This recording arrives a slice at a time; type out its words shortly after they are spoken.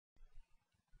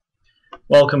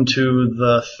Welcome to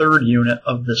the third unit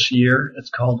of this year. It's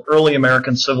called Early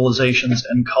American Civilizations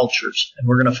and Cultures, and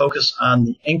we're going to focus on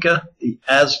the Inca, the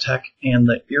Aztec, and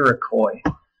the Iroquois.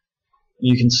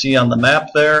 You can see on the map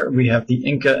there, we have the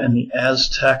Inca and the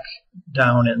Aztec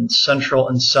down in Central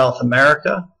and South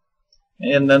America,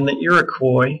 and then the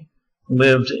Iroquois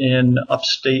lived in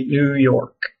upstate New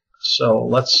York. So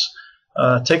let's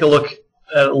take a look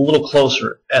at a little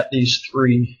closer at these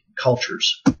three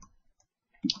cultures.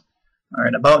 All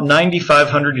right, about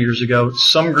 9,500 years ago,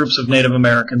 some groups of Native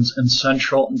Americans in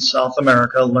Central and South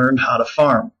America learned how to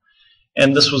farm.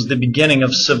 And this was the beginning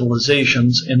of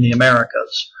civilizations in the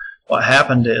Americas. What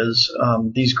happened is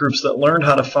these groups that learned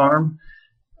how to farm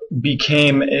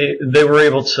they were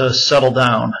able to settle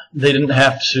down. They didn't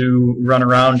have to run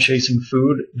around chasing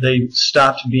food. They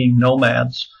stopped being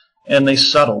nomads, and they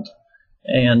settled.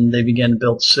 And they began to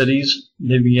build cities.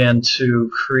 They began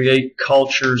to create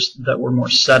cultures that were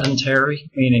more sedentary,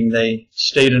 meaning they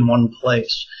stayed in one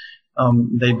place.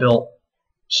 They built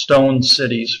stone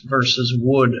cities versus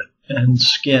wood and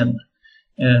skin.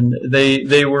 And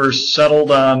they were settled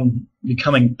on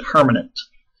becoming permanent.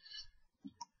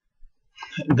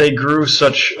 They grew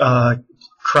such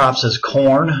crops as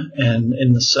corn, and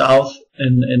in the South,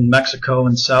 in Mexico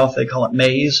and South, they call it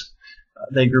maize.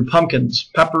 They grew pumpkins,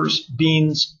 peppers,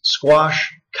 beans,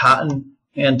 squash, cotton,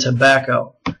 and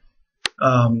tobacco.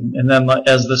 And then,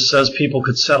 as this says, people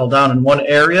could settle down in one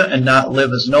area and not live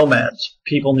as nomads.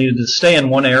 People needed to stay in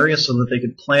one area so that they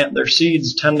could plant their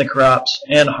seeds, tend the crops,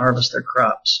 and harvest their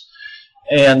crops.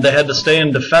 And they had to stay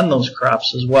and defend those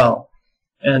crops as well.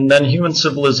 And then human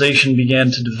civilization began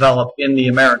to develop in the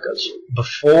Americas.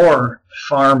 Before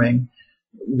farming,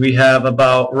 we have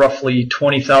about roughly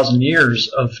 20,000 years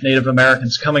of Native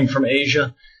Americans coming from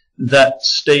Asia that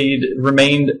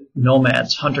remained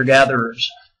nomads, hunter-gatherers.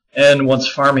 And once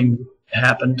farming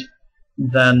happened,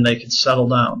 then they could settle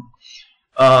down.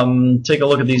 Take a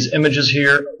look at these images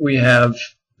here. We have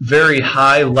very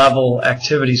high-level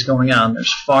activities going on.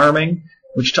 There's farming,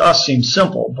 which to us seems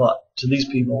simple, but to these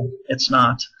people, it's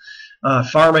not.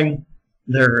 Farming,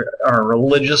 there are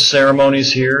religious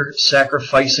ceremonies here,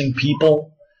 sacrificing people,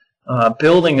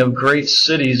 building of great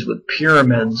cities with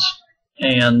pyramids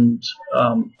and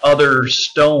other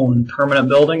stone permanent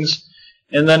buildings,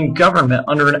 and then government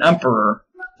under an emperor.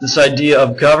 This idea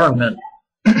of government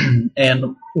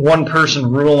and one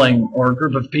person ruling or a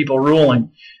group of people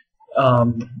ruling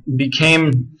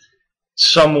became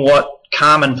somewhat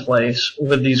commonplace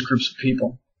with these groups of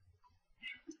people.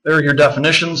 There are your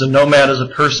definitions. A nomad is a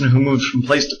person who moves from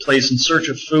place to place in search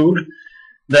of food.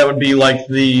 That would be like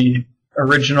the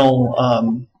original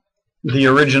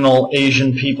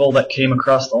Asian people that came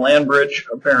across the land bridge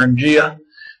of Beringia.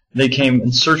 They came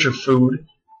in search of food.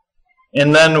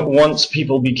 And then once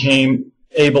people became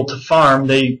able to farm,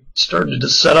 they started to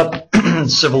set up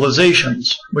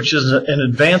civilizations, which is an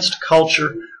advanced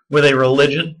culture with a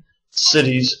religion,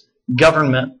 cities,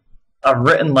 government, a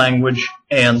written language,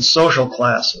 and social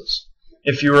classes.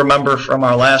 If you remember from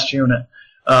our last unit,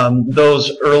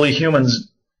 those early humans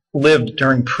lived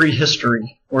during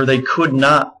prehistory where they could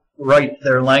not write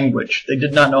their language. They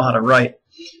did not know how to write.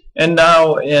 And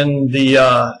now in the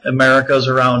Americas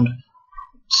around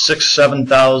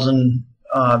 6,000–7,000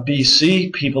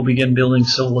 BC, people begin building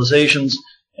civilizations,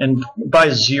 and by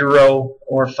 0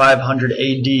 or 500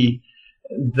 AD,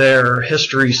 their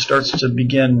history starts to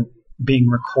begin being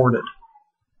recorded.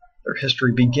 Their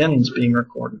history begins being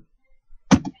recorded.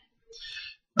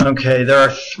 Okay, there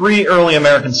are three early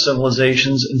American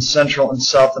civilizations in Central and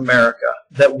South America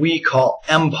that we call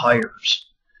empires.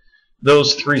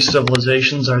 Those three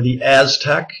civilizations are the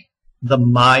Aztec, the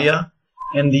Maya,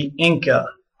 and the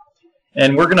Inca.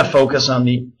 And we're going to focus on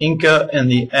the Inca and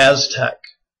the Aztec.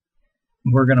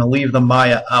 We're going to leave the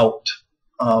Maya out.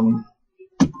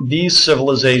 These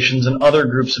civilizations and other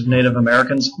groups of Native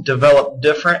Americans developed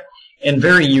different and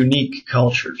very unique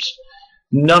cultures.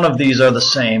 None of these are the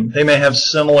same. They may have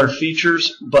similar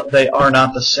features, but they are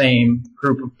not the same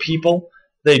group of people.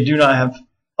 They do not have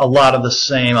a lot of the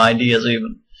same ideas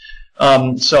even.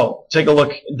 So take a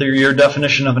look. Your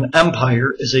definition of an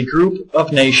empire is a group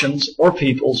of nations or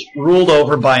peoples ruled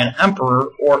over by an emperor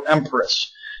or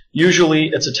empress. Usually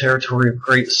it's a territory of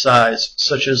great size,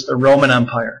 such as the Roman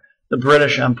Empire, the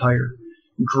British Empire.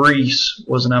 Greece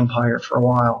was an empire for a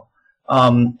while,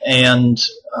 and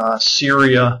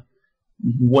Syria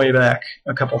way back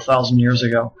a couple thousand years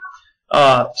ago.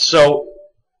 So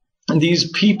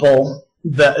these people,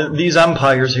 these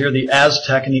empires here, the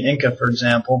Aztec and the Inca, for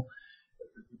example,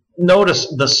 notice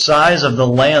the size of the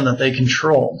land that they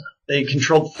controlled. They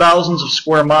controlled thousands of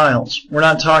square miles. We're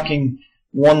not talking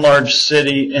one large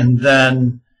city and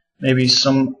then maybe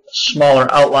some smaller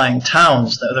outlying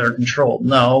towns that are controlled.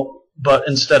 No, but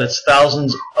instead it's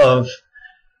thousands of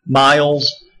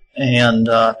miles and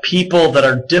people that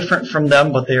are different from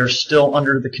them, but they are still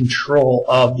under the control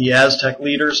of the Aztec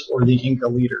leaders or the Inca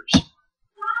leaders.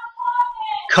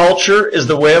 Culture is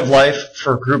the way of life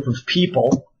for a group of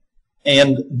people,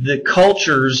 and the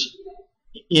cultures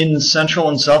in Central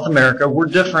and South America were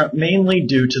different mainly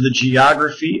due to the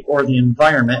geography or the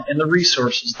environment and the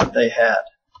resources that they had.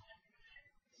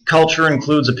 Culture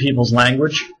includes a people's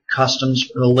language, customs,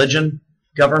 religion,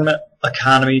 government,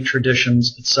 economy,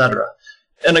 traditions, etc.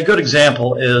 And a good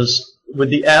example is with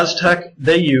the Aztec,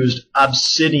 they used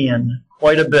obsidian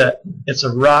quite a bit. It's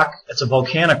a rock, it's a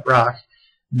volcanic rock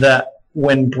that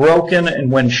when broken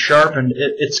and when sharpened,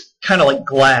 it's kind of like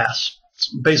glass. It's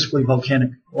basically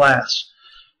volcanic glass.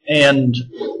 And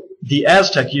the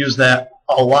Aztec used that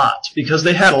a lot because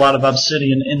they had a lot of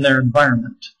obsidian in their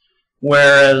environment.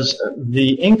 Whereas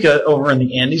the Inca over in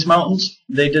the Andes Mountains,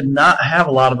 they did not have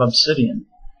a lot of obsidian.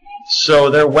 So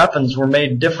their weapons were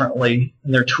made differently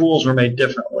and their tools were made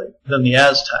differently than the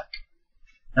Aztec.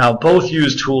 Now, both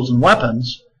used tools and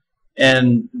weapons,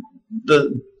 and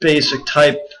the basic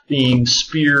type being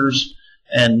spears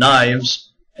and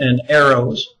knives and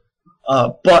arrows,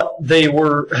 but they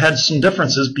had some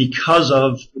differences because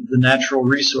of the natural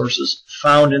resources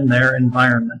found in their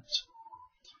environment.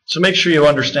 So make sure you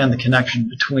understand the connection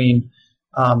between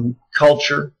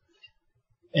culture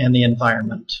and the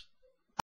environment.